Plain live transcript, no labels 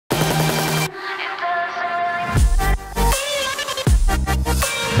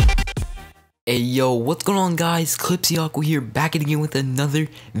Hey yo, what's going on guys? Clipsy here, back again with another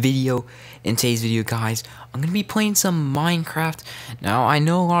video. In today's video guys, I'm going to be playing some Minecraft. Now I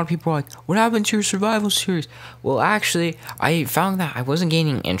know a lot of people are like, what happened to your survival series? Well actually, I found that I wasn't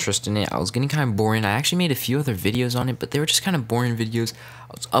gaining interest in it. I was getting kind of boring. I actually made a few other videos on it, but they were just kind of boring videos.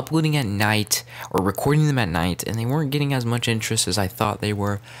 I was uploading at night, or recording them at night, and they weren't getting as much interest as I thought they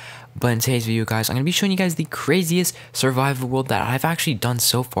were. But in today's video guys, I'm going to be showing you guys the craziest survival world that I've actually done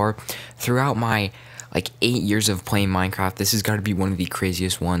so far throughout my 8 years of playing Minecraft. This has got to be one of the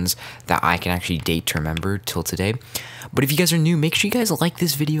craziest ones that I can actually date to remember till today. But if you guys are new, make sure you guys like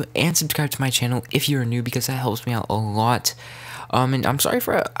this video and subscribe to my channel if you're new, because that helps me out a lot. And I'm sorry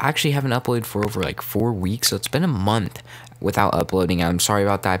for actually haven't uploaded for over 4 weeks, so it's been a month without uploading. I'm sorry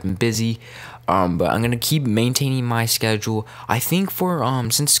about that. I've been busy. But I'm gonna keep maintaining my schedule. I think for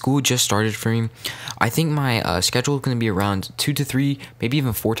since school just started for me, I think my schedule is gonna be around 2 to 3, maybe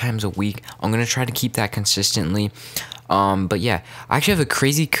even 4 times a week. I'm gonna try to keep that consistently. But yeah, I actually have a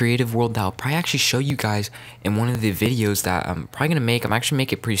crazy creative world that I'll probably actually show you guys in one of the videos that I'm probably gonna make. I'm actually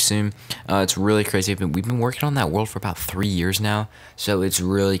make it pretty soon. It's really crazy. We've been working on that world for about 3 years now, so it's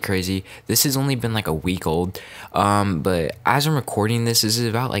really crazy. This has only been a week old. But as I'm recording this is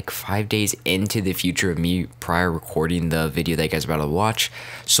about 5 days into the future of me prior recording the video that you guys are about to watch.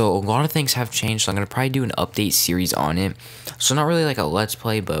 So a lot of things have changed. So I'm gonna probably do an update series on it. So not really a let's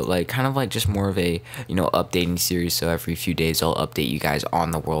play, but kind of just more of a updating series. So every few days I'll update you guys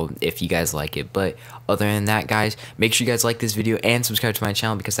on the world if you guys like it. But other than that guys, make sure you guys like this video and subscribe to my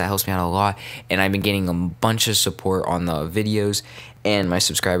channel, because that helps me out a lot. And I've been getting a bunch of support on the videos, and my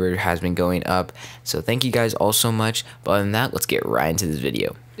subscriber has been going up, so thank you guys all so much. But other than that, let's get right into this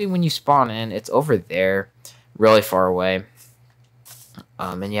video. When you spawn in, it's over there, really far away.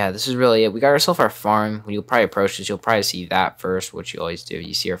 And yeah, this is really it. We got ourselves our farm. When you'll probably approach this, you'll probably see that first, which you always do.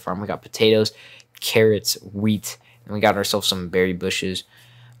 You see our farm. We got potatoes, carrots, wheat, and we got ourselves some berry bushes.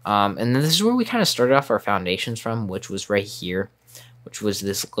 And then this is where we kind of started off our foundations from, which was right here, which was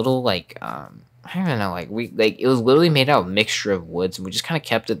this little I don't even know, it was literally made out of a mixture of woods, and we just kind of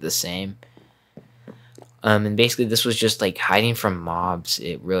kept it the same. And basically this was just hiding from mobs,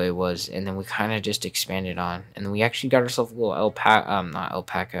 it really was. And then we kind of just expanded on, and then we actually got ourselves a little not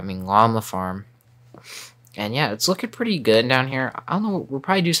alpaca, I mean llama farm. And yeah, it's looking pretty good down here. I don't know, we'll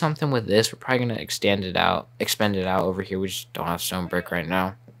probably do something with this. We're probably gonna expand it out over here. We just don't have stone brick right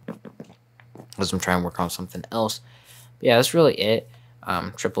now, because I'm trying to work on something else. But yeah, that's really it.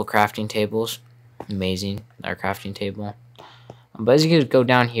 Triple crafting tables, amazing, our crafting table. But as you guys go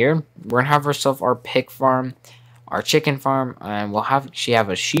down here, we're gonna have ourselves our pig farm, our chicken farm, and we'll actually have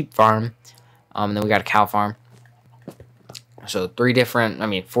a sheep farm. And then we got a cow farm. So 4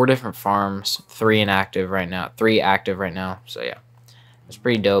 different farms, 3 active right now. So yeah, it's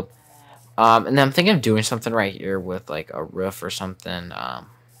pretty dope. And then I'm thinking of doing something right here with a roof or something. And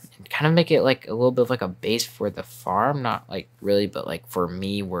kind of make it a little bit of a base for the farm, not really, but for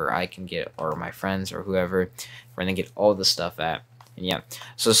me, where I can get, or my friends or whoever, we're gonna get all the stuff at. And yeah,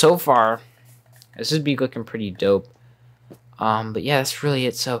 so far this would be looking pretty dope. But yeah, that's really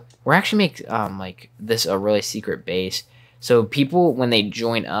it. So we're actually make this a really secret base. So people, when they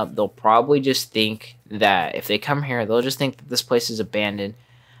join up, they'll probably just think that if they come here, they'll just think that this place is abandoned.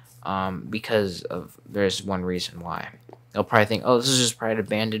 Because there's one reason why. They'll probably think, oh, this is just probably an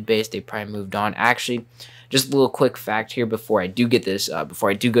abandoned base. They probably moved on. Actually, just a little quick fact here before I do get this,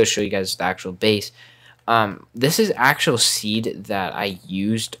 before I do go show you guys the actual base. This is actual seed that I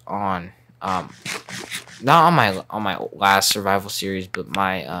used on, not on my last survival series, but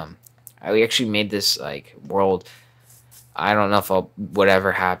my, I actually made this world. I don't know if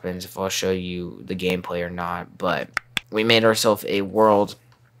whatever happens, if I'll show you the gameplay or not, but we made ourselves a world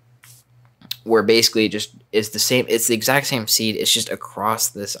where basically it just is the same. It's the exact same seed. It's just across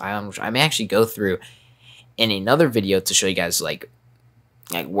this island, which I may actually go through in another video to show you guys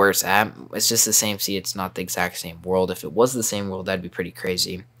where it's at. It's just the same seed. It's not the exact same world. If it was the same world, that'd be pretty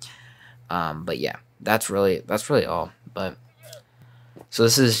crazy. But yeah, that's really all. But so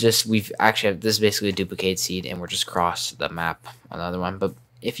this is just, this is basically a duplicate seed, and we're just across the map on the other one. But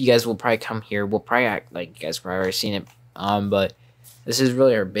if you guys will probably come here, we'll probably act like you guys probably already seen it. But this is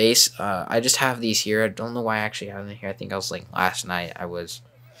really our base. I just have these here. I don't know why I actually have them here. I think I was last night.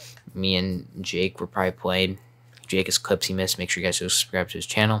 Me and Jake were probably playing. Jake is Clipsy Miss. Make sure you guys go subscribe to his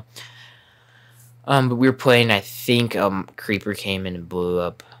channel. But we were playing. I think creeper came in and blew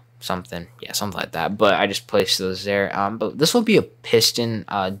up something. Yeah, something like that. But I just placed those there. But this will be a piston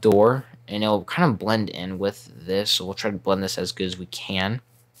door, and it'll kind of blend in with this. So we'll try to blend this as good as we can.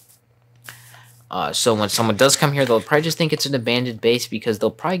 So when someone does come here, they'll probably just think it's an abandoned base because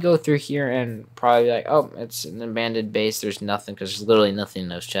they'll probably go through here and probably be like, oh, it's an abandoned base. There's nothing because there's literally nothing in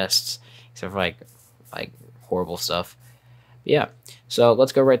those chests except for like horrible stuff. But yeah, so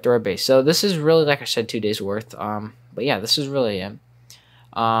let's go right through our base. So this is really, like I said, 2 days worth. But yeah, this is really it.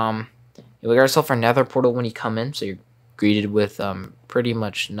 We got ourselves our nether portal when you come in, so you're greeted with pretty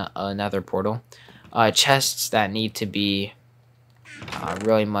much a nether portal. Chests that need to be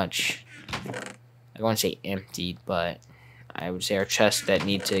really much, I don't want to say emptied, but I would say our chests that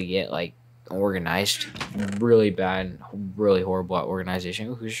need to get like organized. Really bad, really horrible at organization.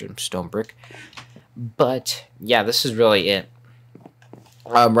 Ooh, here's some stone brick. But yeah, this is really it.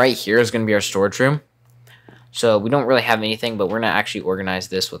 Right here is going to be our storage room. So we don't really have anything, but we're going to actually organize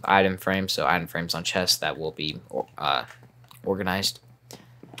this with item frames. So item frames on chests that will be organized.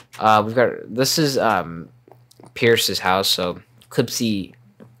 We've got, this is Pierce's house. So Clipsy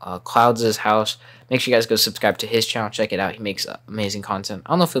Clouds' house. Make sure you guys go subscribe to his channel. Check it out. He makes amazing content. I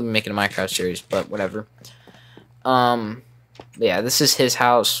don't know if he'll be making a Minecraft series, but whatever. But yeah, this is his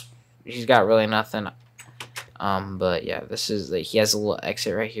house. He's got really nothing. But yeah, this is like, he has a little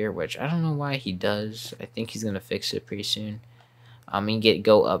exit right here, which I don't know why he does. I think he's gonna fix it pretty soon. You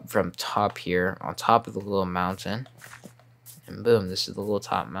go up from top here, on top of the little mountain, and boom, this is the little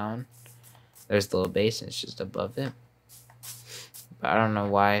top mountain. There's the little base, and it's just above it. But I don't know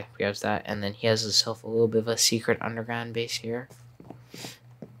why he has that. And then he has himself a little bit of a secret underground base here.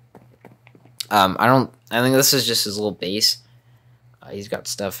 I think this is just his little base. He's got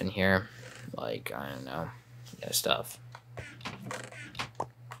stuff in here, like, I don't know. Yeah, stuff.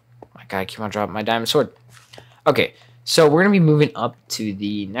 My God, I keep on dropping my diamond sword. Okay, so we're gonna be moving up to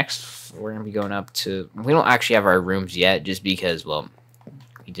the next. We're gonna be going up to. We don't actually have our rooms yet, just because, well,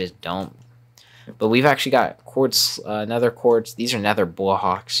 we just don't. But we've actually got quartz, nether quartz. These are nether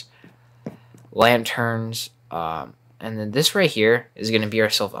bullhawks, lanterns, and then this right here is gonna be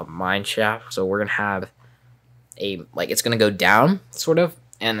ourselves a mine shaft. So we're gonna have a, like, it's gonna go down, sort of.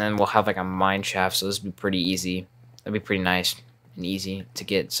 And then we'll have like a mine shaft, so this will be pretty easy. That'll be pretty nice and easy to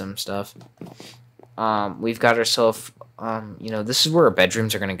get some stuff. We've got ourselves, you know, this is where our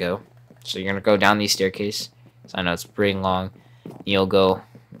bedrooms are going to go. So you're going to go down these staircase. So I know it's pretty long. You'll go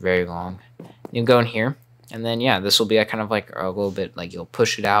very long. You'll go in here. And then, yeah, this will be kind of like a little bit, like you'll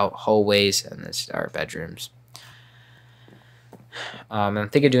push it out, hallways, and this is our bedrooms. I'm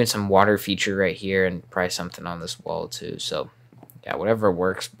thinking of doing some water feature right here and probably something on this wall too. So yeah, whatever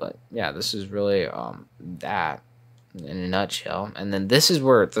works. But yeah, this is really that in a nutshell. And then this is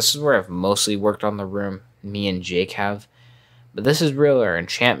where I've mostly worked on the room. Me and Jake have. But this is really our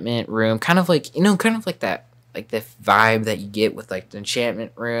enchantment room. Kind of like, you know, kind of like that, like the vibe that you get with like the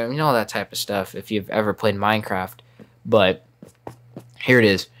enchantment room, you know, all that type of stuff if you've ever played Minecraft. But here it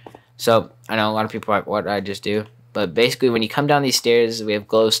is. So I know a lot of people are like, what did I just do? But basically when you come down these stairs, we have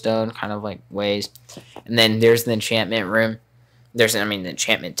glowstone kind of like ways. And then there's the enchantment room. There's, I mean, the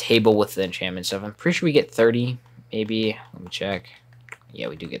enchantment table with the enchantment stuff. I'm pretty sure we get 30, maybe. Let me check. Yeah,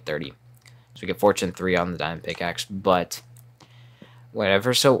 we do get 30. So we get fortune 3 on the diamond pickaxe, but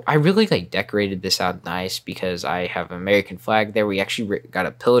whatever. So I really like decorated this out nice because I have an American flag there. We actually got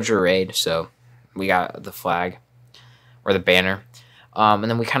a pillager raid, so we got the flag or the banner. And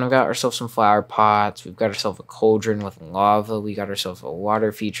then we kind of got ourselves some flower pots. We've got ourselves a cauldron with lava. We got ourselves a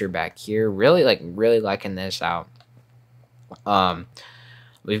water feature back here. Really liking this out.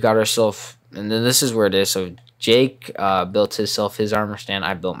 We've got ourselves, and then this is where it is. So Jake built his armor stand.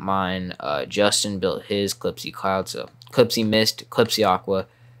 I built mine. Justin built his Clipsy Cloud. So Clipsy Mist, Clipsy Aqua,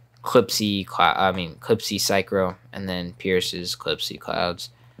 Clipsy Psychro, and then Pierce's Clipsy Clouds.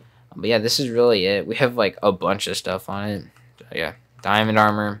 But yeah, this is really it. We have like a bunch of stuff on it. So, yeah, diamond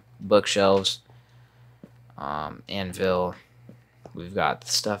armor, bookshelves, anvil. We've got the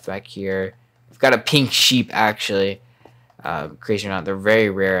stuff back here. We've got a pink sheep actually. Crazy or not, they're very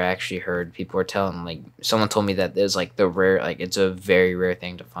rare. I actually heard people were telling, like, someone told me that there's like the rare, like it's a very rare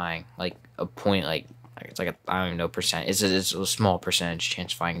thing to find, like a point, like it's like a, I don't even know percent. It's a small percentage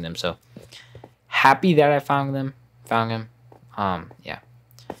chance of finding them. So happy that I found him. Yeah.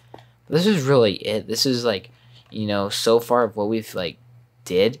 This is really it. This is like, you know, so far of what we've like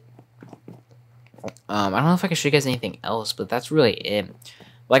did. I don't know if I can show you guys anything else, but that's really it.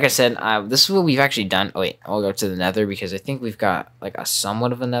 Like I said, this is what we've actually done. Oh wait, I'll go to the nether because I think we've got like a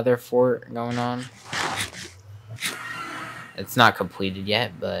somewhat of a nether fort going on. It's not completed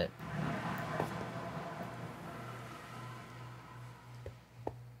yet, but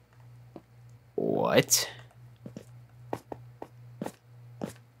what?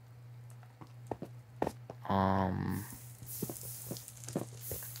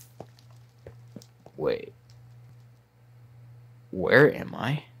 Wait. Where am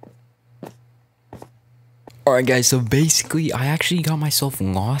I? Alright guys, so basically I actually got myself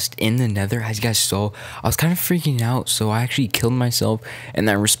lost in the nether. As you guys saw, I was kind of freaking out, so I actually killed myself and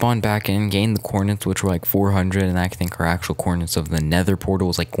then respawned back and gained the coordinates, which were like 400, and I think our actual coordinates of the nether portal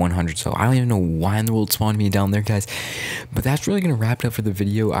was like 100, so I don't even know why in the world spawned me down there, guys. But that's really gonna wrap it up for the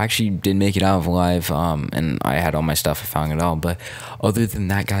video. I actually did make it out alive, and I had all my stuff, I found it all. But other than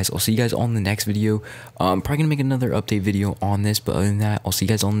that, guys, I'll see you guys on the next video. Probably gonna make another update video on this, but other than that, I'll see you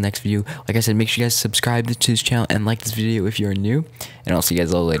guys on the next video. Like I said, make sure you guys subscribe to this channel and like this video if you're new, and I'll see you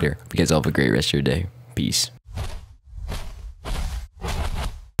guys all later. You guys all have a great rest of your day. Peace.